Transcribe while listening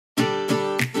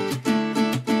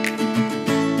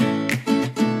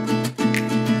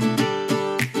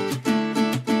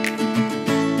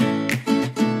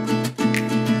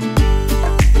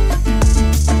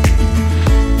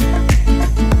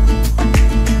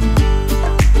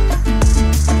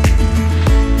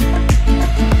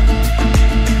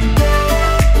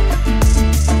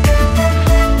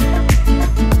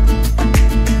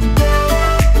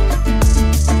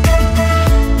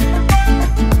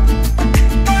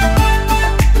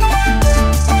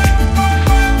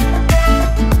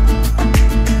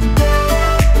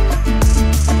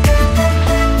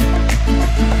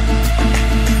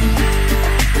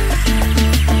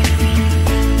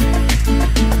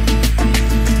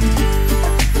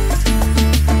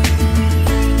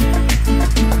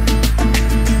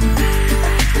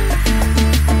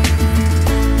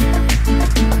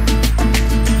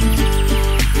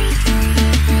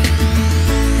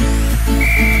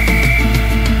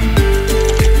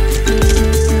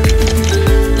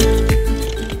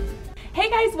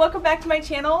back to my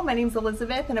channel. My name's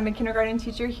Elizabeth and I'm a kindergarten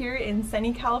teacher here in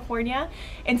sunny California.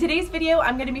 In today's video,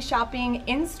 I'm going to be shopping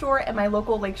in store at my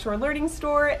local Lakeshore Learning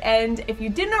store, and if you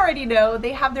didn't already know,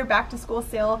 they have their back to school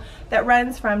sale that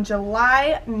runs from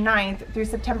July 9th through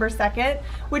September 2nd,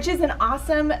 which is an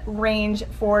awesome range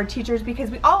for teachers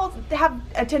because we all have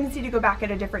a tendency to go back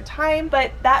at a different time,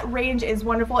 but that range is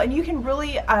wonderful and you can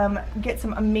really get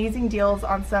some amazing deals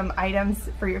on some items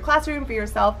for your classroom, for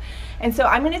yourself. And so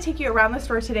I'm going to take you around the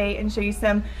store today and show you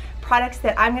some products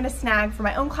that I'm going to snag for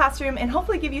my own classroom and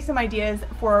hopefully give you some ideas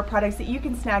for products that you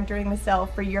can snag during the sale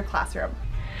for your classroom.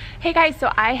 Hey guys,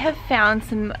 so I have found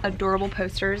some adorable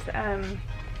posters.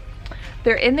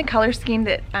 They're in the color scheme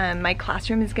that my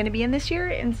classroom is going to be in this year,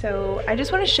 and so I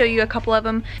just want to show you a couple of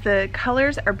them. The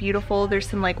colors are beautiful. There's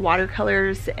some like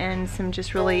watercolors and some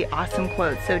just really awesome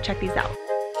quotes, so check these out.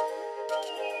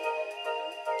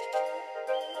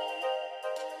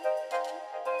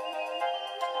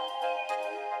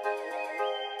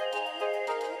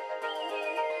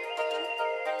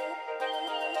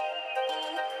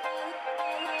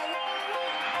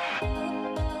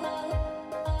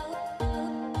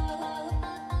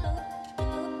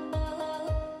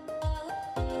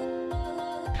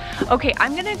 Okay,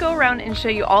 I'm gonna go around and show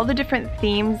you all the different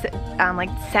themes, like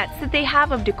sets that they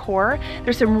have of decor.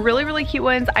 There's some really cute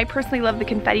ones. I personally love the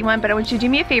confetti one, but I want you to do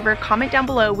me a favor, comment down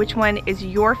below which one is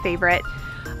your favorite.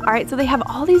 All right, so they have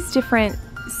all these different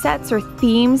sets or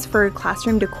themes for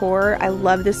classroom decor. I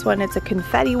love this one. It's a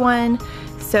confetti one,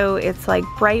 so it's like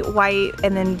bright white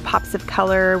and then pops of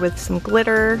color with some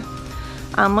glitter.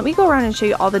 Let me go around and show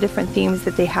you all the different themes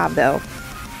that they have though.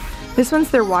 This one's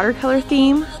their watercolor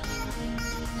theme.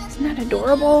 Isn't that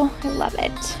adorable? I love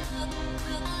it.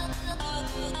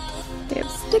 They have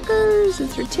stickers and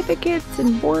certificates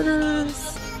and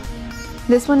borders.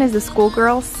 This one is the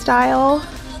schoolgirl style.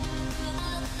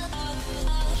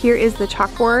 Here is the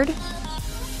chalkboard.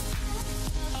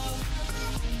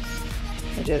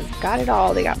 They just got it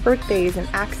all. They got birthdays and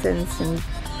accents and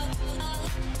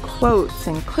quotes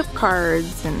and clip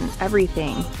cards and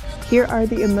everything. Here are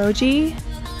the emoji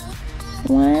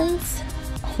ones.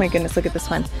 Oh my goodness, look at this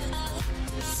one.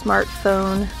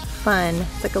 Smartphone fun.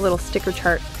 It's like a little sticker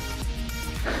chart.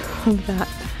 Look at that.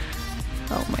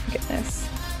 Oh my goodness.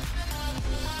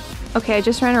 Okay, I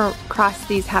just ran across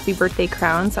these happy birthday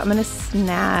crowns, so I'm gonna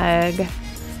snag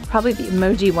probably the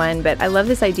emoji one, but I love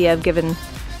this idea of giving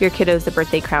your kiddos the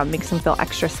birthday crown. Makes them feel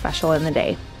extra special in the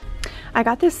day. I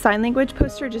got this sign language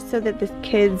poster just so that the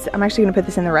kids, I'm actually gonna put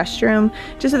this in the restroom,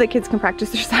 just so that kids can practice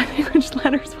their sign language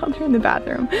letters while they're in the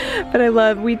bathroom.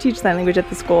 But we teach sign language at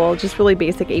the school, just really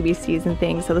basic ABCs and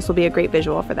things, so this will be a great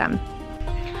visual for them.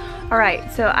 All right,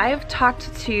 so I've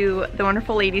talked to the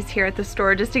wonderful ladies here at the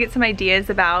store just to get some ideas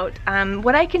about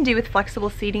what I can do with flexible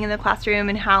seating in the classroom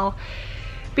and how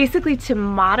basically to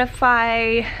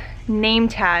modify name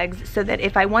tags so that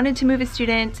if I wanted to move a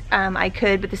student, I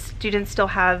could, but the students still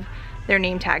have their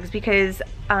name tags, because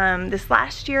this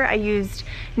last year I used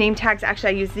name tags. Actually,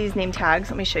 I used these name tags.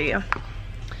 Let me show you.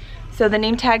 So the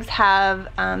name tags have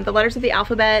the letters of the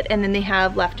alphabet, and then they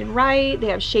have left and right, they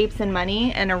have shapes and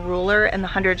money, and a ruler, and the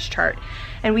hundreds chart.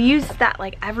 And we use that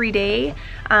like every day.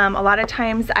 A lot of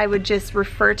times I would just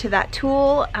refer to that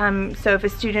tool. So if a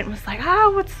student was like,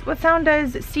 what sound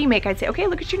does C make? I'd say, okay,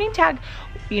 look at your name tag.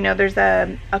 You know, there's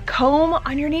a comb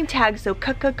on your name tag, so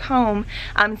comb.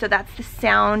 So that's the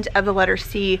sound of the letter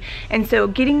C. And so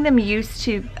getting them used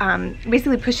to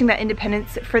basically pushing that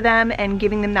independence for them and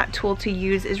giving them that tool to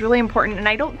use is really important. And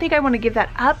I don't think I want to give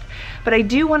that up, but I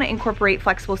do want to incorporate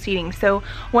flexible seating. So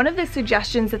one of the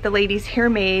suggestions that the ladies here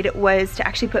made was to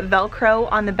actually put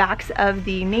Velcro on the backs of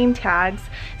the name tags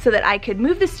so that I could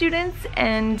move the students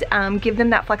and give them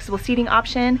that flexible seating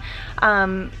option.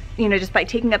 You know, just by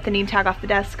taking up the name tag off the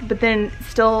desk, but then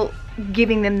still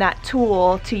giving them that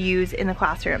tool to use in the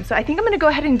classroom. So I think I'm gonna go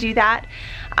ahead and do that,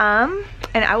 and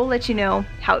I will let you know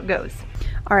how it goes.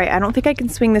 All right, I don't think I can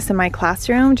swing this in my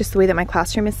classroom, just the way that my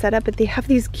classroom is set up, but they have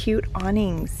these cute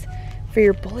awnings for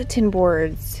your bulletin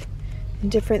boards and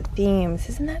different themes.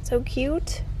 Isn't that so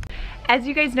cute? As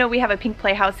you guys know, we have a pink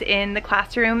playhouse in the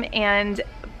classroom, and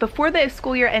before the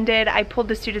school year ended, I pulled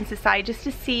the students aside just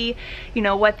to see, you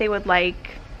know, what they would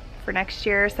like for next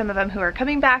year. Some of them who are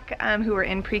coming back, who are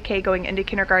in pre-K going into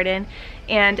kindergarten,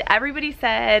 and everybody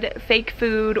said fake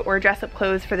food or dress up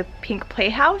clothes for the pink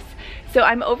playhouse. So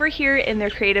I'm over here in their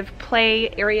creative play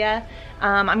area.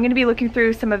 I'm gonna be looking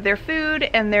through some of their food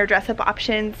and their dress up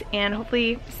options and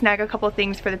hopefully snag a couple of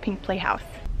things for the pink playhouse.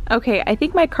 Okay, I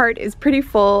think my cart is pretty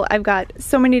full. I've got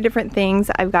so many different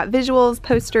things. I've got visuals,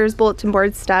 posters, bulletin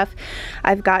board stuff.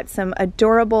 I've got some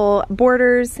adorable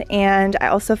borders, and I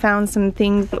also found some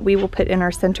things that we will put in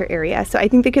our center area. So I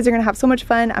think the kids are gonna have so much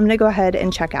fun. I'm gonna go ahead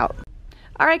and check out.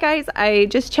 All right guys, I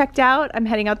just checked out. I'm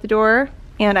heading out the door,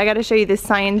 and I gotta show you this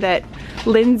sign that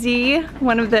Lindsay,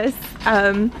 one of the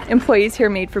employees here,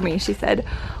 made for me. She said,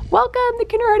 "Welcome the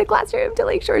kindergarten classroom to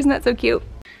Lakeshore." Isn't that so cute?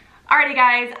 Alrighty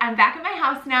guys, I'm back at my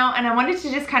house now, and I wanted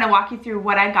to just kind of walk you through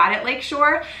what I got at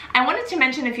Lakeshore. I wanted to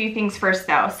mention a few things first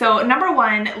though. So number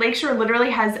one, Lakeshore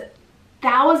literally has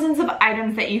thousands of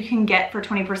items that you can get for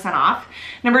 20% off.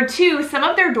 Number two, some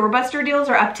of their doorbuster deals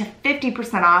are up to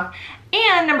 50% off.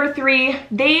 And number three,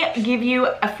 they give you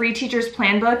a free teacher's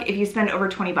plan book if you spend over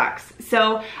 20 bucks.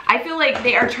 So I feel like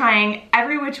they are trying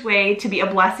every which way to be a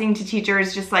blessing to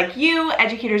teachers just like you,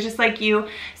 educators just like you.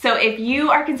 So if you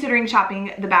are considering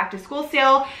shopping the back to school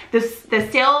sale, the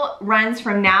sale runs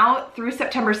from now through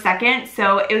September 2nd.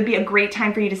 So it would be a great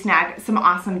time for you to snag some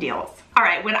awesome deals. All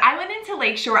right, when I went into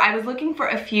Lakeshore, I was looking for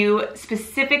a few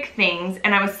specific things,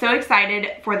 and I was so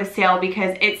excited for the sale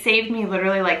because it saved me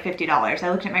literally like $50. I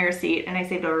looked at my receipt and I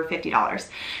saved over $50.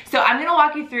 So I'm gonna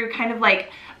walk you through kind of like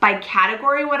by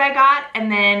category what I got, and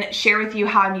then share with you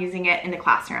how I'm using it in the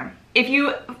classroom. If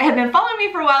you have been following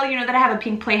me for a while, you know that I have a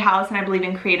pink playhouse and I believe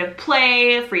in creative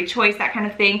play, free choice, that kind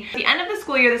of thing. At the end of the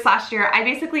school year this last year, I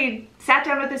basically sat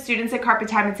down with the students at Carpet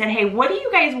Time and said, hey, what do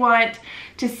you guys want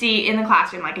to see in the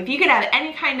classroom? Like if you could have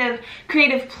any kind of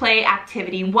creative play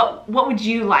activity, what would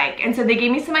you like? And so they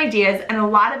gave me some ideas, and a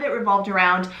lot of it revolved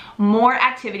around more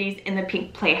activities in the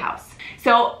pink playhouse.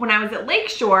 So when I was at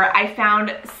Lakeshore, I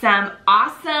found some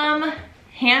awesome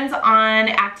hands-on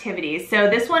activities. So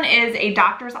this one is a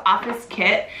doctor's office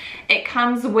kit. It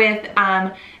comes with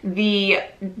the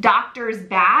doctor's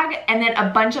bag and then a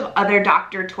bunch of other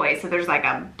doctor toys. So there's like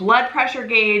a blood pressure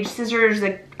gauge, scissors,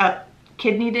 a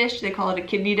kidney dish, they call it a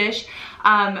kidney dish,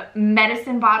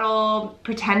 medicine bottle,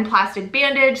 pretend plastic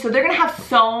bandage. So they're gonna have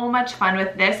so much fun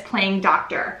with this playing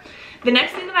doctor. The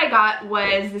next thing that I got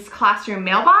was this classroom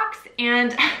mailbox,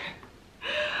 and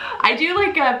I do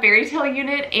like a fairy tale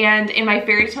unit, and in my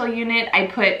fairy tale unit I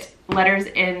put letters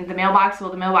in the mailbox.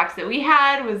 Well, the mailbox that we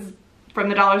had was from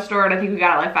the dollar store, and I think we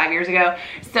got it like 5 years ago.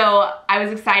 So I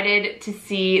was excited to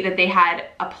see that they had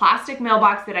a plastic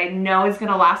mailbox that I know is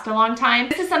gonna last a long time.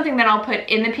 This is something that I'll put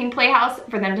in the pink playhouse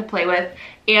for them to play with,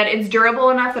 and it's durable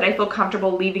enough that I feel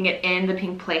comfortable leaving it in the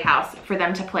pink playhouse for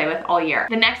them to play with all year.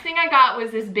 The next thing I got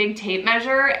was this big tape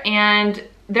measure, and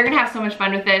they're gonna have so much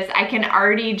fun with this. I can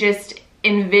already just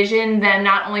envision them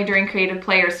not only during creative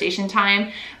play or station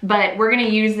time, but we're gonna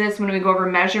use this when we go over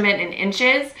measurement in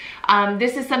inches.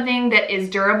 This is something that is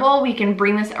durable. We can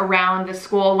bring this around the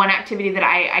school. One activity that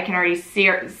I can already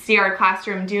see our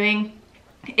classroom doing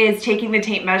is taking the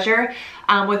tape measure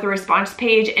with a response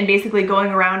page and basically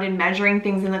going around and measuring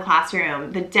things in the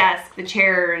classroom, the desk, the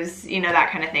chairs, you know,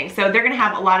 that kind of thing. So they're gonna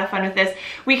have a lot of fun with this.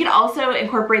 We could also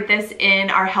incorporate this in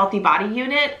our healthy body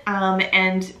unit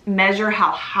and measure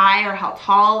how high or how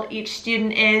tall each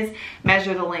student is,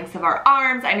 measure the lengths of our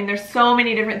arms. I mean, there's so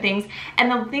many different things. And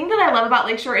the thing that I love about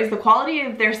Lakeshore is the quality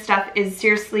of their stuff is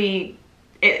seriously,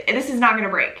 this is not gonna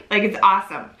break. Like, it's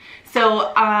awesome.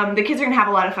 So the kids are gonna have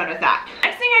a lot of fun with that.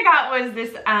 Next thing I got was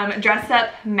this dress up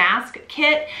mask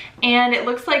kit, and it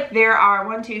looks like there are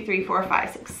 1, 2, 3, 4, 5,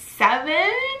 6, 7,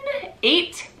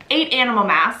 8 animal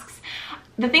masks.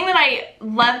 The thing that I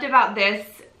loved about this,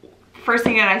 first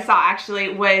thing that I saw actually,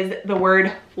 was the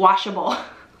word washable.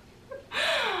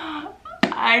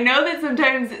 I know that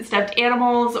sometimes stuffed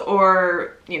animals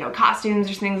or, you know,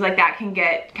 costumes or things like that can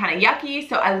get kind of yucky,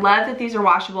 so I love that these are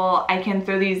washable. I can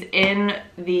throw these in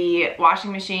the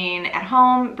washing machine at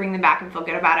home, bring them back and feel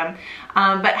good about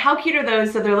them. But how cute are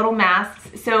those? So they're little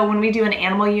masks. So when we do an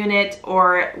animal unit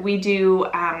or we do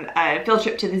a field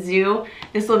trip to the zoo,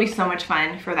 this will be so much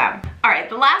fun for them. All right,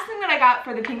 the last thing that I got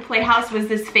for the pink playhouse was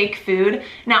this fake food.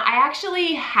 Now I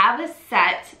actually have a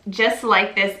set just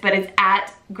like this, but it's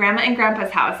at Grandma and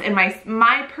Grandpa's house, and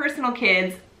my personal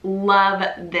kids love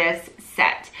this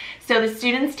set. So the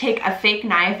students take a fake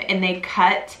knife and they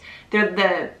cut,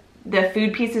 the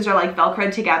food pieces are like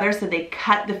Velcroed together, so they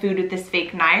cut the food with this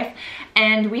fake knife.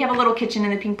 And we have a little kitchen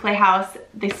in the pink playhouse.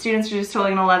 The students are just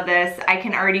totally gonna love this. I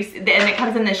can already see, and it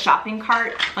comes in this shopping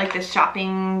cart, like this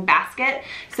shopping basket.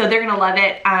 So they're gonna love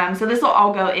it. So this will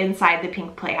all go inside the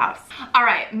pink playhouse. All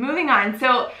right, moving on.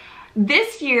 So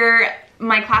this year,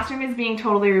 my classroom is being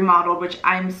totally remodeled, which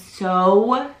I'm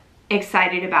so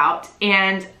excited about,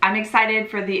 and I'm excited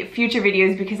for the future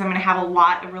videos because I'm gonna have a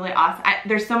lot of really awesome,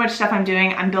 there's so much stuff I'm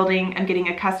doing. I'm getting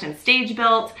a custom stage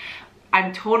built.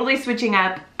 I'm totally switching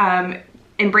up,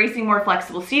 embracing more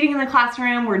flexible seating in the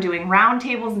classroom. We're doing round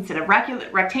tables instead of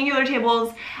rectangular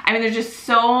tables. I mean, there's just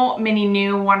so many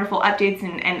new wonderful updates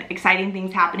and exciting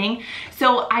things happening.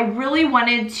 So I really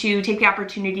wanted to take the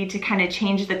opportunity to kind of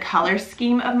change the color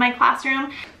scheme of my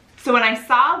classroom. So when I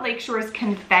saw Lakeshore's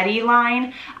confetti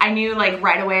line, I knew like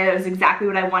right away that was exactly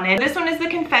what I wanted. This one is the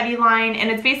confetti line, and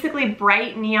it's basically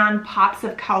bright neon pops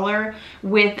of color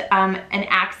with an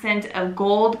accent of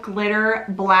gold, glitter,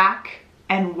 black,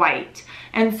 and white.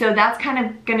 And so that's kind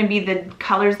of gonna be the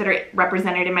colors that are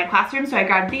represented in my classroom. So I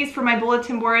grabbed these for my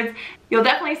bulletin boards. You'll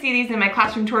definitely see these in my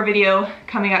classroom tour video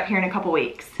coming up here in a couple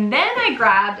weeks. And then I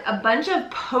grabbed a bunch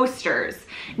of posters.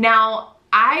 Now,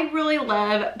 I really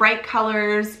love bright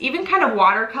colors, even kind of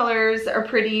watercolors are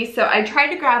pretty. So I tried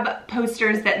to grab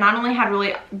posters that not only had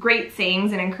really great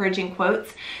sayings and encouraging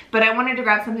quotes, but I wanted to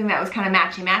grab something that was kind of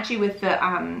matchy-matchy with the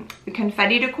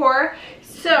confetti decor.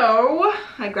 So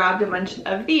I grabbed a bunch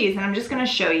of these, and I'm just gonna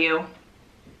show you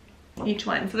each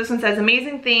one. So this one says,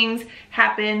 amazing things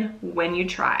happen when you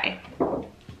try.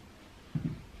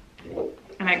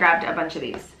 And I grabbed a bunch of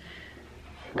these.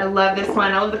 I love this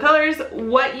one, I love the colors.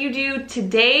 What you do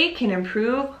today can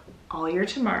improve all your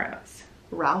tomorrows.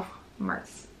 Ralph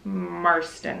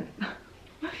Marston.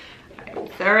 I'm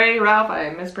sorry, Ralph, I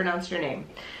mispronounced your name.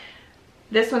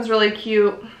 This one's really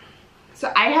cute.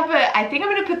 So I think I'm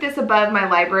gonna put this above my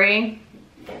library.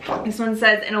 This one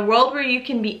says, in a world where you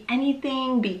can be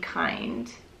anything, be kind.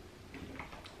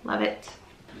 Love it.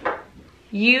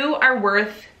 You are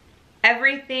worth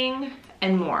everything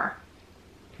and more.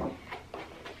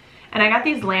 And I got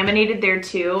these laminated there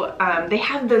too. They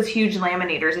have those huge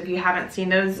laminators. If you haven't seen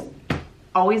those,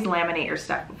 always laminate your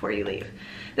stuff before you leave.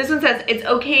 This one says, it's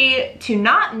okay to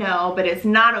not know, but it's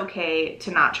not okay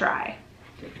to not try.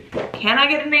 Can I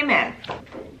get an amen?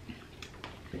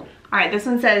 All right, this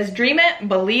one says, dream it,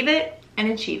 believe it,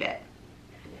 and achieve it.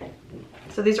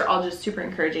 So these are all just super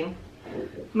encouraging,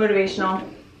 motivational.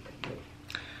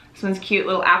 This one's cute,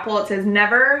 little apple. It says,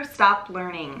 never stop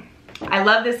learning. I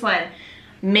love this one.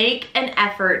 Make an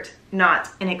effort, not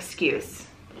an excuse.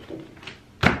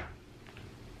 All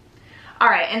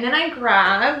right, and then I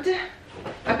grabbed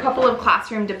a couple of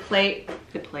classroom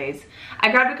displays. I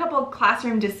grabbed a couple of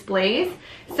classroom displays.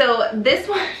 So this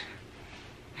one,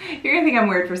 you're gonna think I'm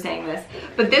weird for saying this,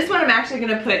 but this one I'm actually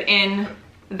gonna put in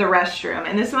the restroom.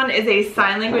 And this one is a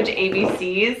sign language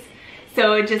ABCs.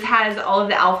 So it just has all of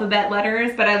the alphabet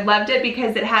letters, but I loved it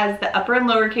because it has the upper and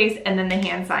lowercase and then the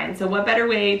hand sign. So what better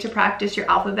way to practice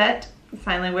your alphabet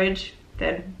sign language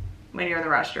than when you're in the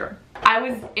restroom? I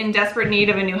was in desperate need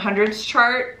of a new hundreds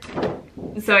chart,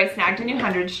 so I snagged a new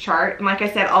hundreds chart. And like I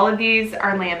said, all of these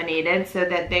are laminated so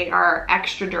that they are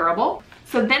extra durable.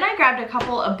 So then I grabbed a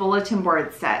couple of bulletin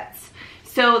board sets.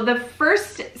 So the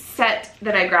first set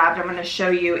that I grabbed, I'm gonna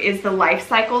show you, is the life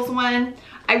cycles one.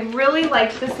 I really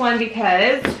liked this one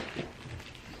because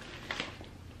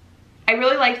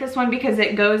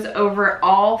it goes over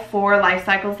all 4 life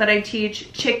cycles that I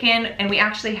teach. Chicken, and we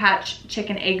actually hatch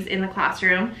chicken eggs in the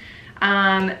classroom.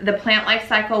 The plant life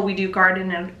cycle, we do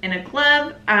garden in a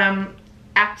glove.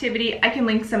 Activity, I can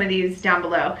link some of these down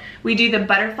below. We do the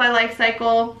butterfly life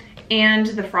cycle and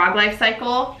the frog life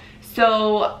cycle.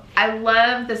 So I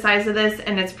love the size of this,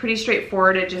 and it's pretty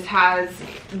straightforward. It just has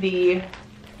the,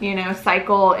 you know,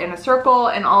 cycle in a circle,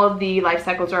 and all of the life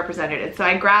cycles are represented. So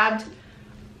I grabbed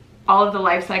all of the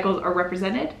life cycles are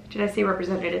represented. Did I say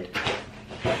represented?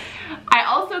 I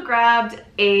also grabbed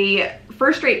a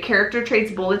first rate character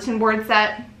traits bulletin board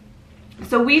set.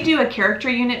 So we do a character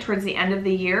unit towards the end of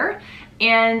the year,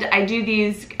 and I do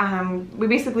these, we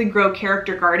basically grow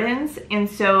character gardens. And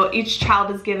so each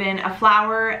child is given a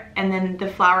flower, and then the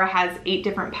flower has 8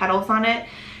 different petals on it.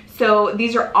 So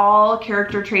these are all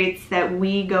character traits that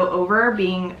we go over: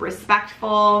 being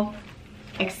respectful,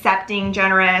 accepting,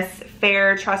 generous,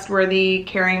 fair, trustworthy,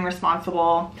 caring,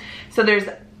 responsible. So there's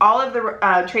all of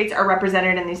the traits are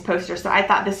represented in these posters. So I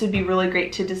thought this would be really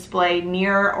great to display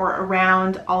near or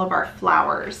around all of our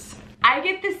flowers. I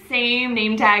get the same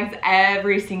name tags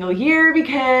every single year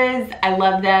because I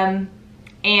love them,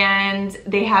 and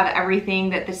they have everything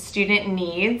that the student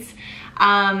needs.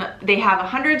 They have a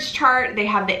hundreds chart, they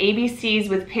have the ABCs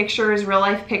with pictures, real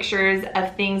life pictures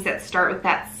of things that start with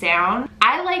that sound.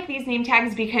 I like these name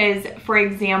tags because, for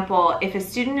example, if a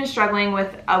student is struggling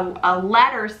with a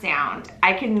letter sound,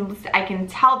 I can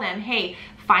tell them, hey,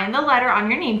 find the letter on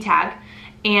your name tag,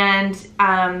 and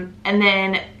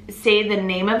then say the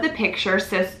name of the picture.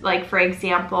 So like, for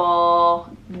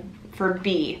example, for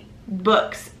B,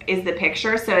 books is the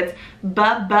picture. So it's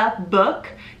book.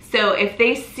 So if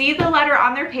they see the letter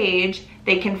on their page,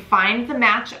 they can find the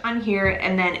match on here,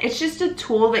 and then it's just a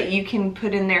tool that you can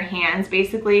put in their hands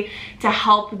basically to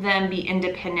help them be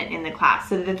independent in the class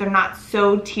so that they're not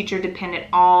so teacher dependent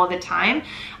all the time.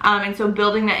 And so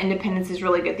building that independence is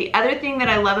really good. The other thing that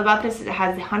I love about this is it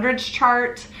has the hundreds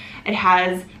chart, it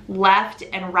has left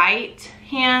and right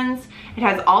hands, it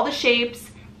has all the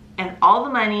shapes and all the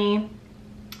money,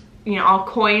 you know, all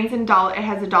coins and dollar. It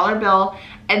has a dollar bill,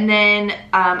 and then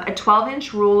a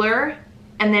 12-inch ruler,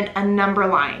 and then a number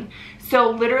line.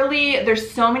 So literally there's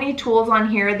so many tools on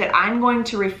here that I'm going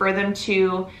to refer them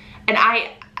to. And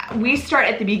we start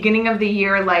at the beginning of the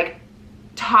year like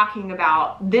talking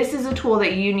about, this is a tool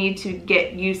that you need to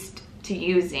get used to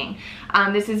using.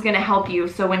 This is gonna help you.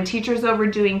 So when teacher's over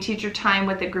doing teacher time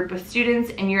with a group of students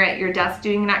and you're at your desk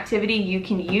doing an activity, you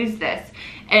can use this.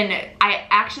 And I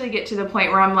actually get to the point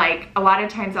where I'm like, a lot of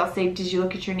times I'll say, did you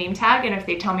look at your name tag? And if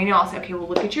they tell me no, I'll say, okay, well,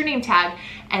 look at your name tag.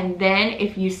 And then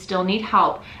if you still need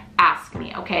help, ask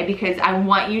me, okay? Because I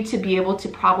want you to be able to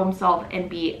problem solve and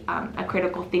be a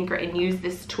critical thinker and use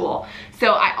this tool.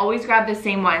 So I always grab the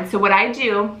same one. So what I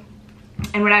do,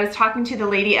 and when I was talking to the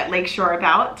lady at Lakeshore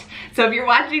about, so if you're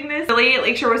watching this, the lady at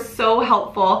Lakeshore was so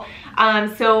helpful.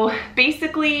 So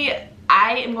basically,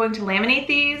 I am going to laminate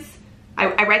these.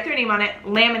 I write their name on it,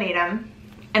 laminate them,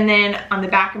 and then on the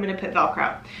back I'm gonna put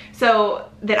Velcro so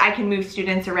that I can move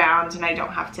students around and I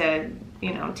don't have to,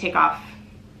 you know, take off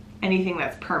anything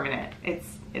that's permanent.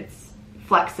 It's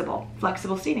flexible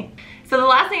seating. So the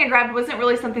last thing I grabbed wasn't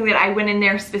really something that I went in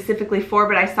there specifically for,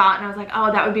 but I saw it and I was like,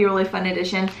 oh, that would be a really fun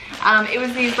addition.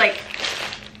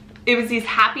 It was these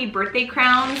happy birthday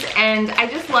crowns, and I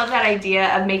just love that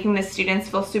idea of making the students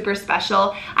feel super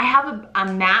special. I have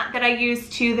a mat that I use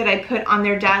too that I put on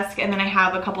their desk, and then I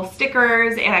have a couple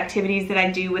stickers and activities that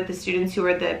I do with the students who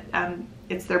are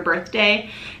it's their birthday.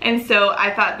 And so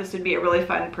I thought this would be a really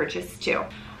fun purchase too.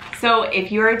 So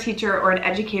if you're a teacher or an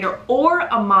educator or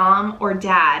a mom or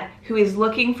dad who is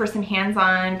looking for some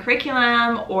hands-on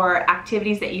curriculum or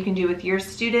activities that you can do with your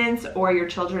students or your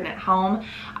children at home,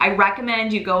 I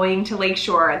recommend you going to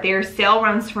Lakeshore. Their sale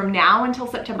runs from now until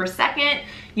September 2nd.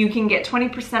 You can get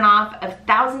 20% off of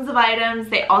thousands of items.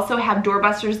 They also have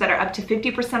doorbusters that are up to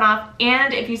 50% off.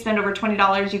 And if you spend over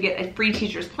 $20, you get a free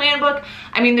teacher's plan book.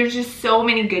 I mean, there's just so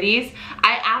many goodies.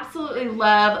 I absolutely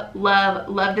love, love,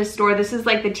 love this store. This is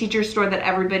like the teacher store that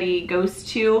everybody goes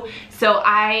to. So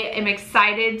I am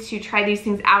excited to try these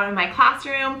things out in my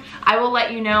classroom. I will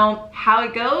let you know how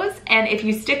it goes. And if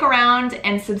you stick around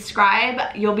and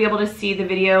subscribe, you'll be able to see the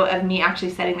video of me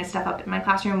actually setting this stuff up in my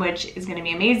classroom, which is gonna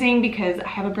be amazing because I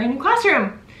have a brand new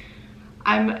classroom.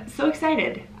 I'm so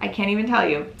excited. I can't even tell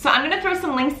you. So I'm gonna throw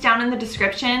some links down in the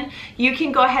description. You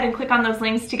can go ahead and click on those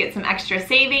links to get some extra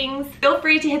savings. Feel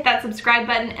free to hit that subscribe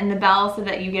button and the bell so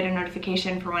that you get a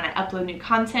notification for when I upload new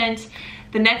content.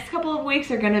 The next couple of weeks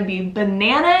are gonna be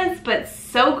bananas, but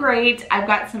so great. I've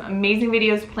got some amazing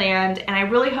videos planned, and I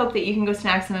really hope that you can go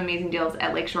snag some amazing deals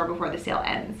at Lakeshore before the sale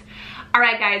ends. All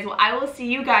right, guys, well, I will see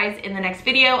you guys in the next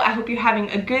video. I hope you're having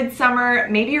a good summer.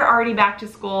 Maybe you're already back to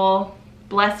school.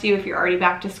 Bless you if you're already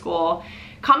back to school.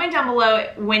 Comment down below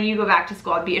when you go back to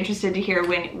school. I'd be interested to hear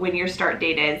when your start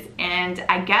date is. And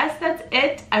I guess that's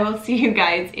it. I will see you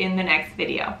guys in the next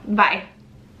video. Bye.